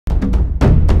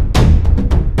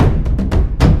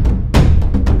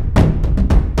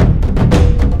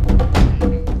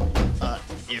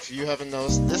haven't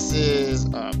noticed, this is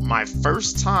my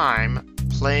first time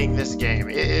playing this game.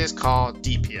 It is called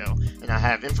DPO, and I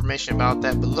have information about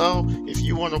that below if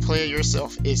you want to play it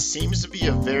yourself. It seems to be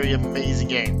a very amazing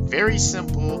game. Very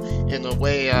simple in a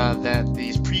way that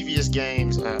these previous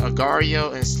games,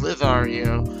 Agario and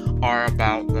Slithario, are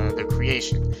about the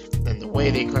creation. And the way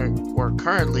they work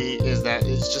currently is that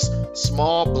it's just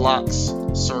small blocks,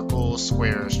 circles,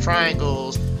 squares,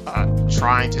 triangles,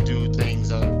 trying to do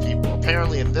things other people.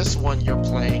 Apparently in this one you're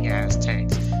playing as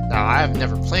tanks. Now I have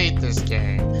never played this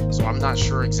game, so I'm not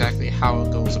sure exactly how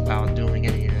it goes about doing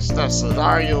any of this stuff. So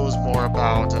Dario is more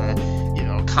about you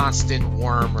know, constant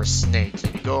worm or snake.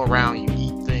 And you go around, you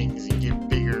eat things, you get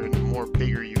bigger, and the more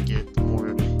bigger you get, the more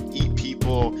you eat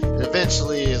people. And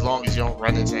eventually, as long as you don't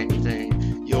run into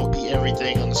anything, you'll eat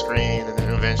everything on the screen, and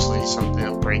then eventually something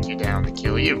will break you down to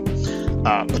kill you.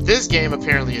 But this game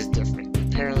apparently is different.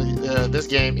 Apparently this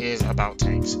game is about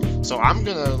tanks. So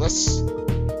let's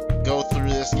go through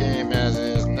this game as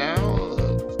is now,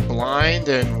 blind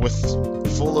and with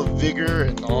full of vigor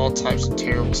and all types of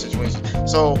terrible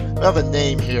situations. So we have a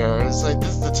name here. It's like,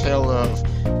 this is the tale of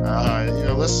you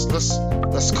know, let's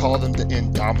call them the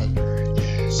Endoralis.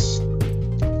 Yes.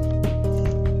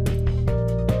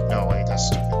 No, wait, that's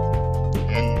stupid.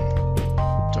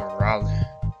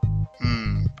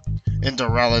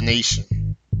 Endoralis Nation.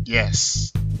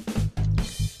 Yes.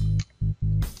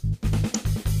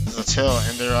 This is a tale of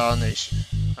Endoralis Nation.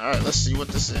 Alright, let's see what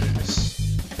this is.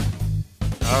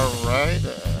 Alright,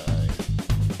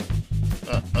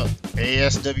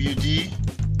 ASWD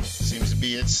seems to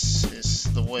be it's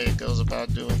the way it goes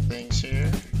about doing things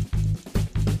here.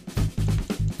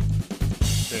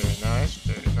 Very nice,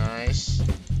 very nice.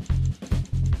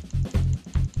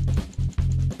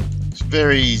 It's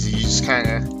very easy, you just kind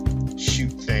of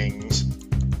shoot things.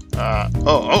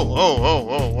 Whoa.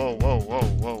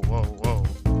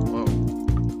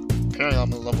 Apparently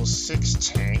I'm a level 6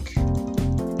 tank.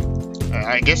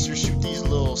 I guess you shoot these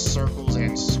little circles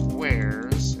and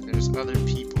squares, and there's other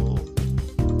people.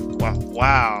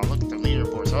 Wow, look at the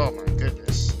leaderboards. Oh my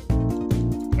goodness.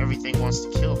 Everything wants to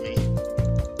kill me.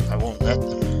 I won't let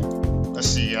them. Let's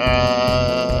see,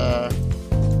 I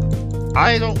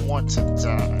don't want to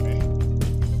die.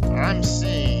 I'm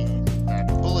seeing that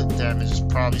bullet damage is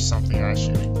probably something I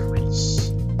should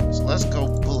increase. So let's go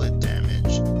bullet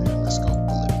damage, and then let's go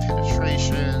bullet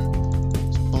penetration,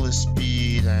 some bullet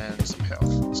speed, and some health.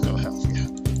 Let's go health, yeah.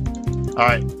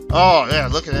 Alright. Oh, yeah,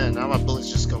 look at that. Now my bullets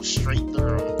just go straight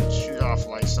through them and shoot off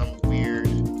like some weird...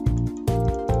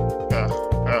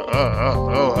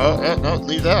 no,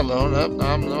 leave that alone.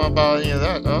 I'm not about any of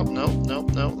that. Oh, no.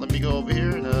 Let me go over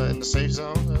here in the safe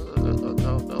zone.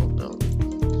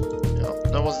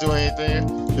 No one's doing anything.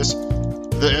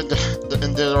 The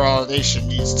Endoralis Nation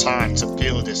needs time to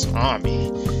build its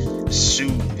army.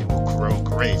 Soon it will grow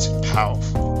great and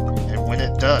powerful, and when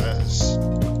it does,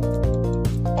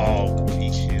 all will be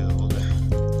killed.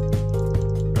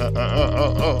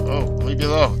 Leave me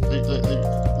alone.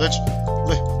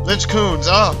 Lynch Coons.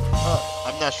 I'm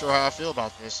not sure how I feel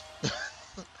about this.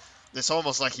 It's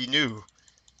almost like he knew.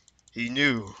 He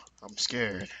knew. I'm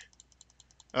scared.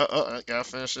 I gotta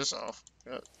finish this off.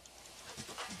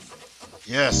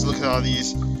 Yes, look at all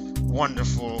these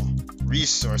wonderful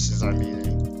resources I'm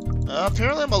eating.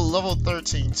 Apparently I'm a level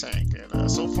 13 tank,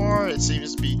 and so far it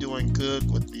seems to be doing good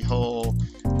with the whole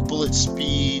bullet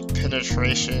speed,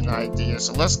 penetration idea.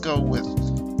 So let's go with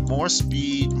more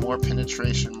speed, more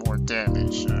penetration, more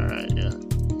damage. Alright, yeah.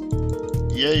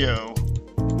 Yayo.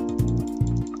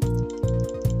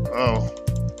 Oh.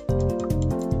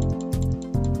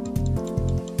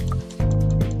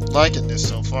 Liking this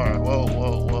so far. Whoa.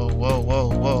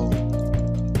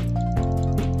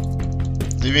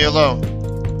 Leave me alone.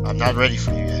 I'm not ready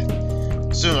for you yet.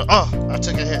 Sooner. Oh, I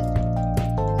took a hit.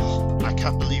 Oh, I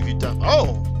can't believe you done.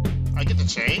 Oh, I get to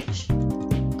change.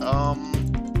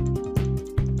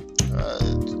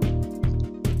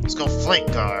 Let's go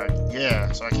flank guard.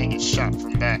 Yeah, so I can't get shot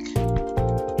from back.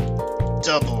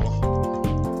 Double.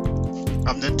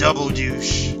 I'm the double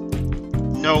douche.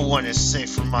 No one is safe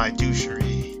from my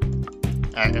douchery.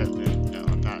 No,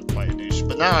 I'm not quite a douche,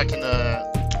 but now I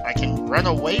can run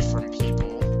away from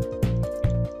people,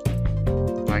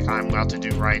 like I'm about to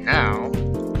do right now,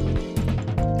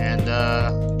 and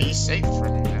be safe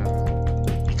from them.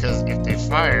 Because if they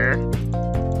fire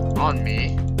on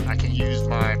me, I can use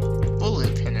my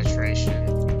bullet penetration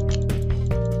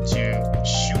to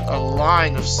shoot a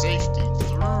line of safety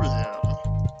through them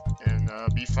and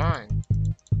be fine.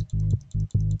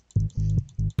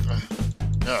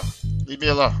 No. Leave me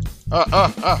alone. No!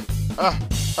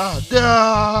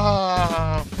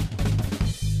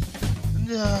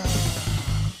 No.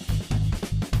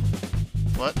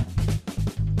 What?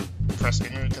 Press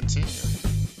enter to continue.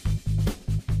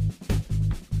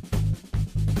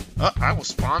 I will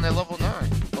spawn at level 9.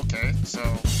 Okay, so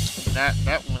that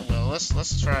went well.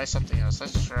 Let's try something else.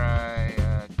 Let's try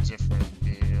a different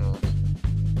build.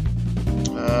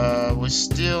 We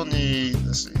still need.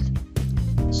 Let's see.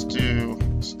 Let's do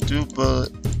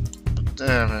bullet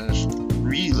damage.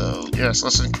 Reload. Yes,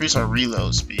 let's increase our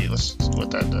reload speed. Let's see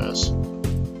what that does.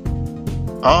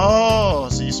 Oh,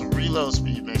 see, some reload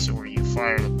speed makes it where you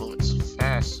fire the bullets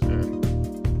faster.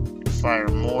 You fire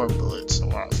more bullets a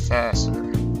lot faster.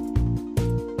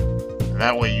 And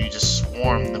that way you just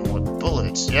swarm them with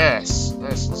bullets. Yes,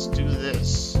 let's do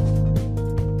this.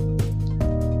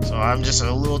 So I'm just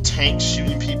a little tank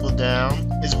shooting people down.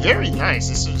 It's very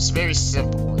nice. It's very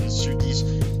simple. You shoot these.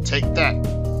 Take that.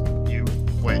 You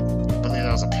wait. I believe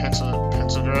that was a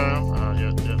pentagram.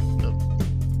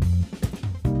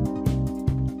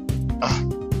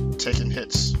 Taking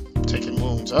hits, taking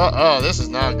wounds. Oh, this is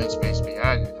not a good space speed.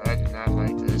 I do not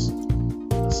like this.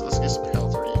 Let's get some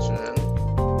health regen.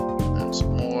 And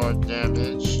some more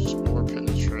damage, some more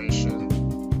penetration.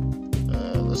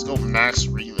 Let's go max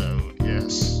reload.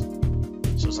 Yes.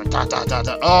 So it's like da.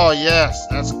 Oh yes,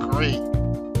 that's great.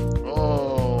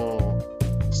 Oh,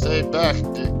 stay back,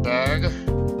 dick bag.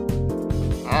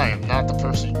 I am not the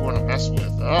person you want to mess with.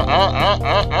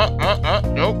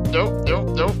 Nope.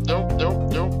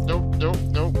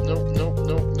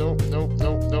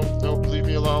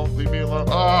 Leave me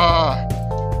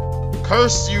alone.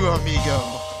 Curse you, amigo.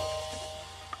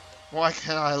 Why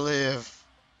can't I live?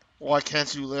 Why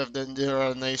can't you live the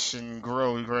Endoralis nation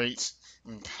grow great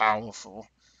and powerful?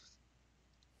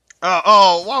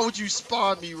 Why would you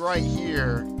spawn me right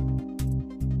here?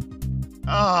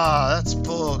 That's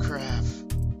bullcrap.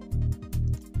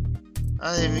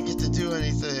 I didn't even get to do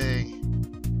anything.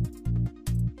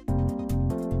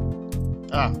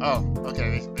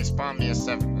 Okay, they spawned me at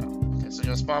 7 now. Okay, so you're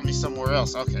gonna spawn me somewhere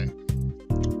else. Okay.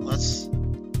 Let's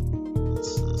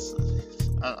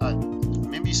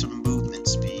maybe some movement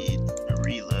speed and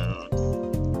reload.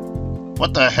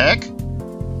 What the heck?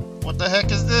 What the heck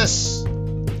is this?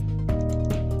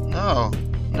 No.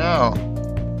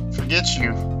 Forget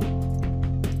you.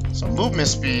 So movement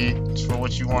speed is for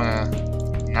what you wanna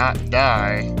not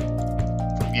die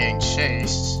from getting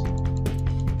chased.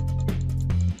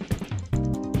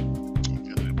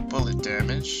 Bullet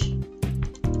damage.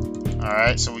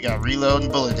 Alright, so we got reload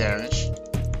and bullet damage.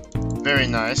 Very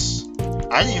nice.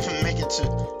 I didn't even make it to,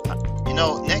 you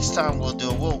know, next time we'll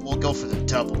go for the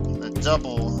double. The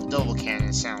double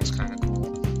cannon sounds kind of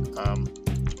cool.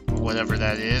 Whatever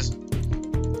that is.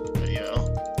 But, you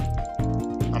know,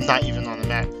 I'm not even on the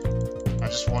map. I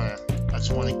just want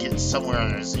to get somewhere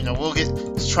on this. You know,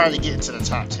 let's try to get into the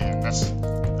top 10. That's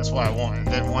what I want. And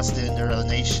then once the Endoralis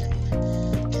nation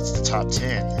gets to top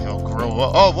 10, it'll grow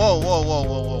up. Oh, whoa!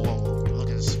 Look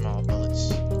at the small bullets.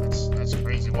 That's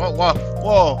crazy.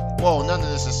 Whoa! None of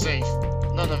this is safe.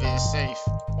 None of it is safe.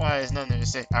 Why is none of it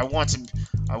safe? I want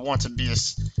to be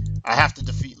this. I have to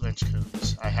defeat Lynch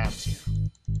codes. I have to,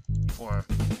 for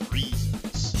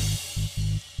reasons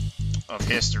of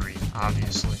history,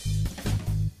 obviously.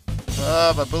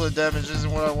 My bullet damage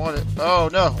isn't what I wanted. Oh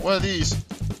no, what are these?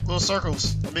 Little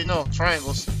circles. I mean, no,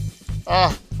 triangles.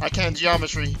 I can't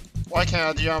geometry. Why can't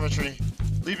I geometry?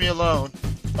 Leave me alone.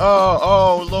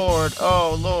 Oh Lord.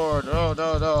 Oh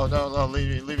no.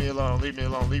 Leave me alone. Leave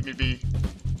me be.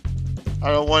 I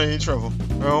don't want any trouble.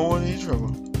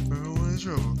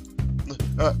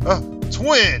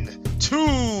 Twin!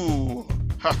 2!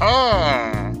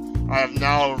 Haha! I have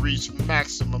now reached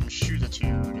maximum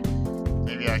shootitude.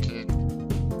 Maybe I could,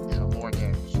 you know, more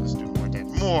damage. Let's do more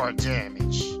damage. More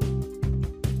damage.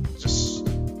 Just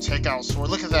take out sword.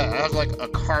 Look at that. I have like a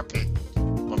carpet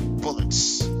of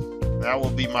bullets. That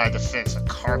will be my defense. A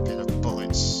carpet of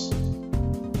bullets.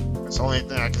 That's the only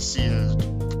thing I can see to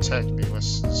protect me.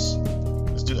 Let's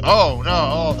do it. Oh no!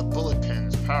 Oh, the bullet pin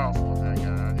is powerful. That guy.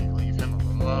 I need to leave him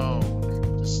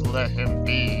alone. Just let him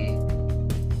be.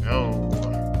 No.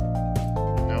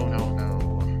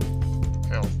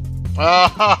 Help.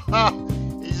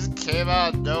 He just came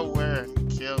out of nowhere and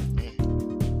killed me.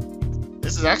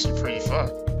 This is actually pretty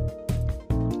fun.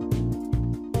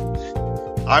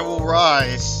 I will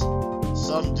rise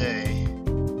someday.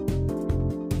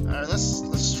 Alright,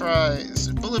 let's try. This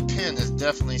bullet pin is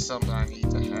definitely something I need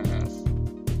to have.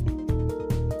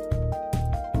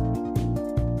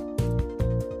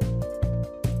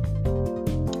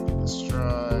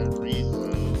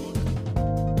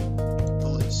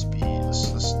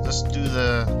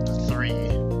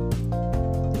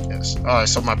 Alright,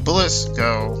 so my bullets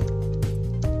go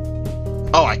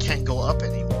Oh, I can't go up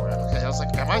anymore. Okay, I was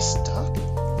like, am I stuck?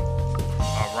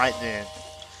 Alright then.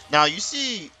 Now, you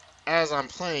see, as I'm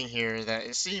playing here, that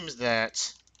it seems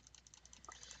that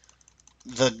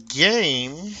the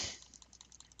game,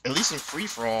 at least in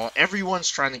free-for-all, everyone's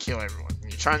trying to kill everyone.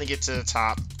 You're trying to get to the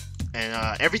top, and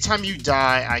every time you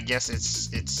die, I guess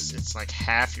it's like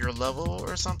half your level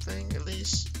or something, at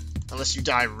least. Unless you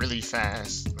die really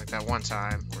fast, like that one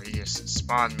time where you just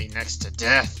spawned me next to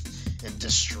death and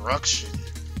destruction.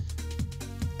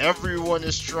 Everyone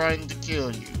is trying to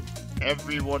kill you.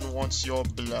 Everyone wants your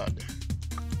blood.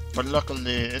 But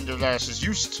luckily, Endoralis is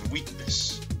used to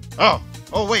weakness. Oh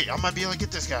wait, I might be able to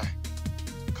get this guy.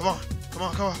 Come on. Come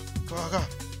on.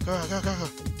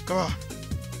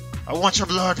 I want your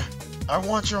blood. I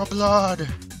want your blood.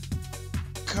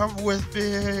 Come with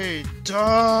me.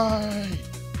 Die.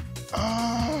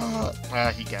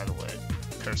 He got away.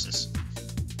 Curses.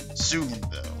 Soon,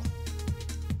 though.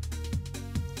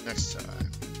 Next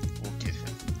time, we'll get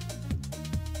him.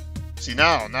 See,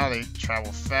 now they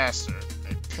travel faster.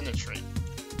 They penetrate.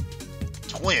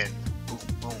 Twin.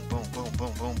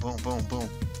 Boom.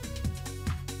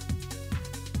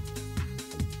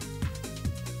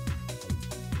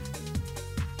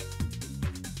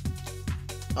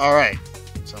 Alright.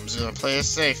 So I'm just gonna play it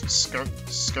safe and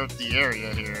skirt the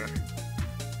area here.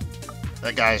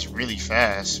 That guy's really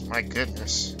fast. My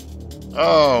goodness.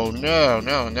 Oh no. I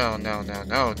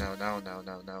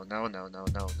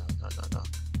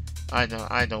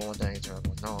don't want any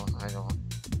trouble. No,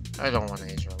 I don't want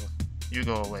any trouble. You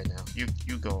go away now. You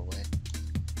go away.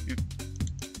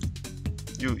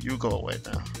 You go away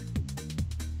now.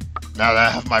 Now that I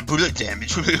have my bullet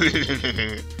damage.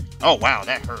 Oh wow,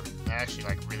 that hurt. That actually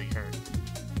like really hurt.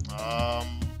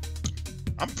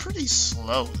 I'm pretty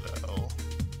slow though.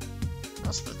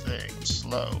 That's the thing. I'm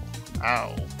slow.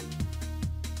 Ow.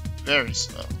 Very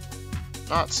slow.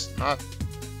 Not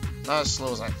as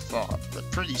slow as I thought,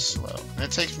 but pretty slow. And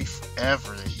it takes me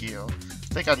forever to heal.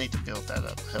 I think I need to build that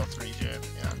up. Health regen.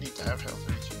 Yeah, I need to have health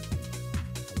regen.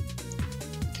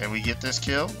 Can we get this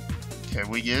kill? Can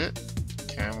we get it?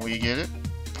 Can we get it?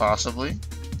 Possibly.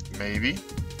 Maybe.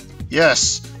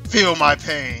 Yes! Feel my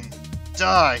pain!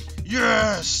 Die!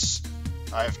 Yes!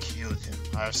 I have killed him.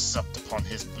 I have supped upon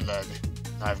his blood.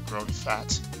 And I have grown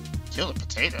fat. Killed a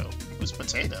potato? Who's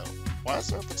potato? Why is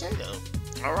there a potato?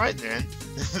 Alright then.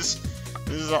 This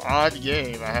is an odd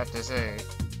game, I have to say.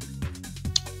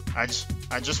 I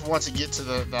just want to get to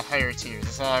the higher tiers.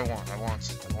 That's all I want. I want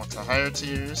the higher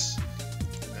tiers.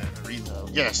 And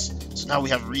reload. Yes. So now we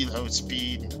have reload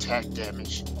speed and attack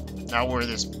damage. Now we're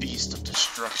this beast of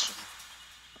destruction.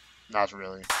 Not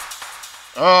really.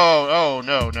 Oh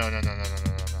no.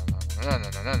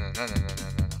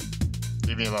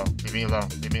 Leave me alone.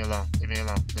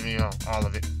 All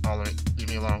of it. Leave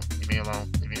me alone.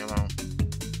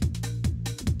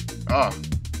 Oh,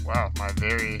 wow, my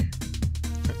very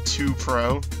 2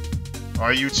 pro.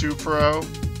 Are you 2 pro?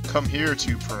 Come here,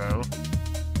 2 pro.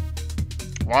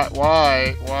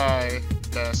 Why,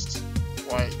 best?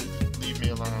 Why, leave me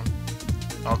alone.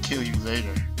 I'll kill you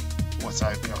later. Once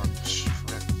I've gone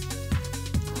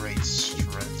strength. Great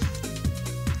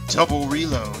strength. Double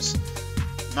reloads.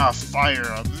 Now fire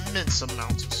immense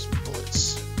amounts of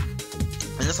bullets.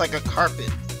 And it's like a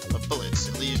carpet of bullets.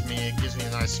 It gives me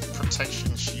a nice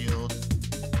protection shield.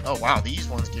 Oh wow, these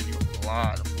ones give you a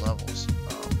lot of levels.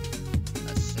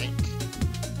 I think.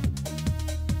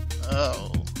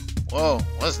 Oh. Whoa,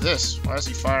 what's this? Why is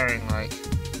he firing like...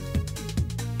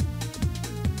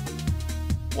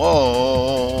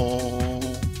 Whoa!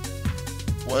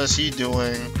 What is he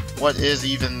doing? What is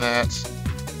even that?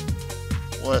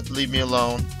 What? Leave me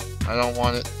alone. I don't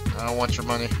want it. I don't want your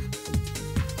money.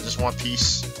 I just want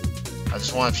peace. I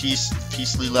just want a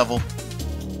peacefully level.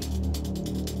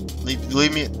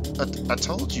 Leave me. I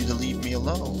told you to leave me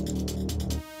alone.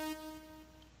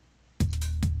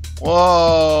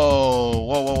 Whoa.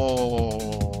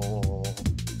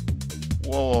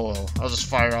 I'll just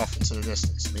fire off into the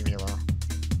distance. Leave me alone.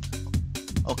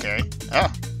 Okay.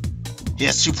 Ah. He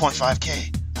has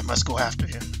 2.5k. I must go after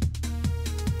him.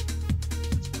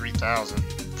 3,000.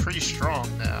 Pretty strong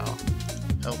now.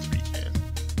 Health regen.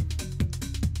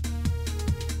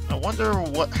 I wonder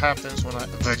what happens when I...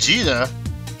 Vegeta?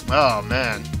 Oh,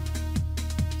 man.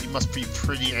 He must be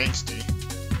pretty angsty.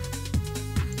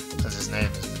 Because his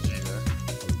name is Vegeta.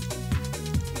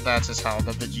 That is how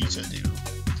the Vegeta do.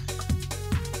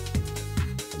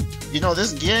 You know,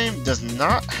 this game does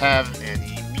not have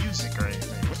any music or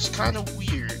anything, which is kind of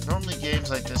weird. Normally games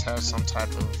like this have some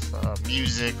type of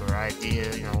music or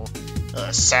idea, you know,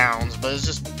 sounds, but it's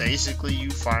just basically you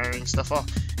firing stuff off.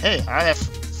 Hey, I have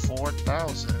 4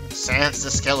 4,000. Sans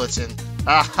the skeleton.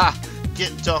 Aha!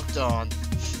 Get dunked on.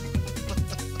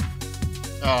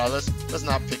 Oh, let's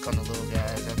not pick on the little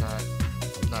guys.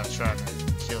 I'm not trying to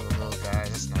kill the little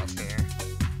guys. That's not fair.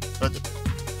 But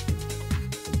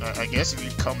I guess if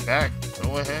you come back,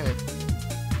 go ahead.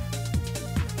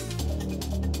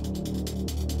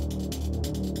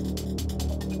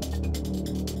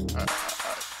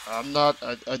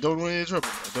 I don't want any trouble.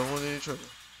 I don't want any trouble.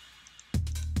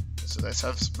 So let's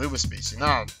have some movement speed. See,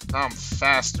 now I'm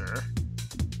faster.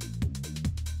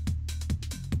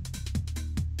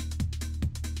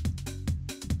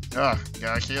 Ah,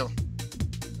 got a kill.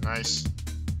 Nice.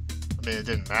 I mean, it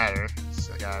didn't matter.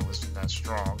 The guy wasn't that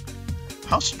strong.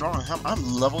 How strong?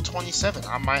 I'm level 27.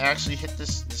 I might actually hit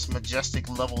this majestic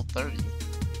level 30.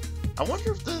 I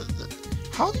wonder if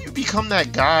how do you become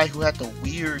that guy who had the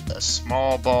weird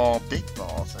small ball, big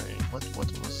ball thing? What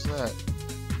was that?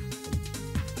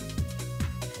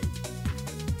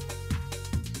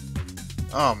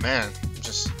 Oh man, I'm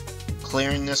just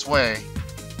clearing this way.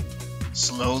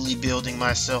 Slowly building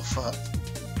myself up.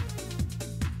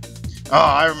 Oh,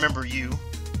 I remember you.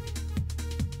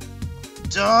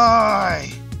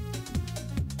 Die!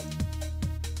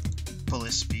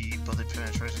 Bullet speed, bullet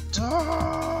penetration.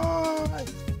 Die!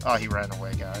 Oh, he ran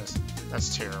away, guys.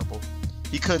 That's terrible.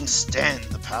 He couldn't stand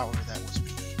the power that was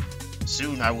me.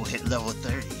 Soon I will hit level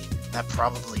 30. That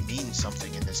probably means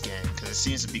something in this game, because it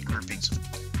seems to be groupings of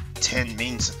 10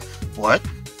 means. What?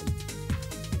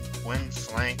 Wind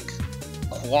flank.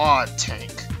 Quad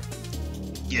tank.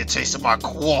 Get a taste of my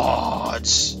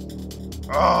quads.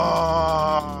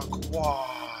 Ah,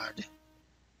 quad.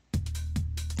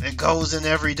 It goes in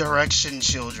every direction,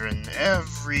 children.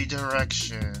 Every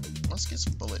direction. Let's get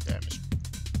some bullet damage.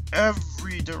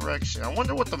 Every direction. I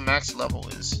wonder what the max level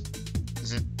is.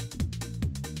 Is it...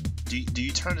 Do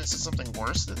you turn into something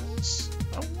worse than this?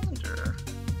 I wonder.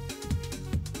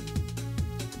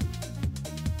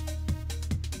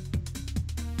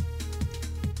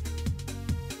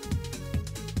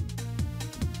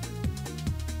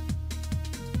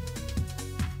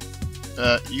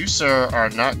 You, sir, are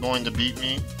not going to beat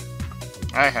me.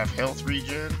 I have health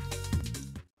regen.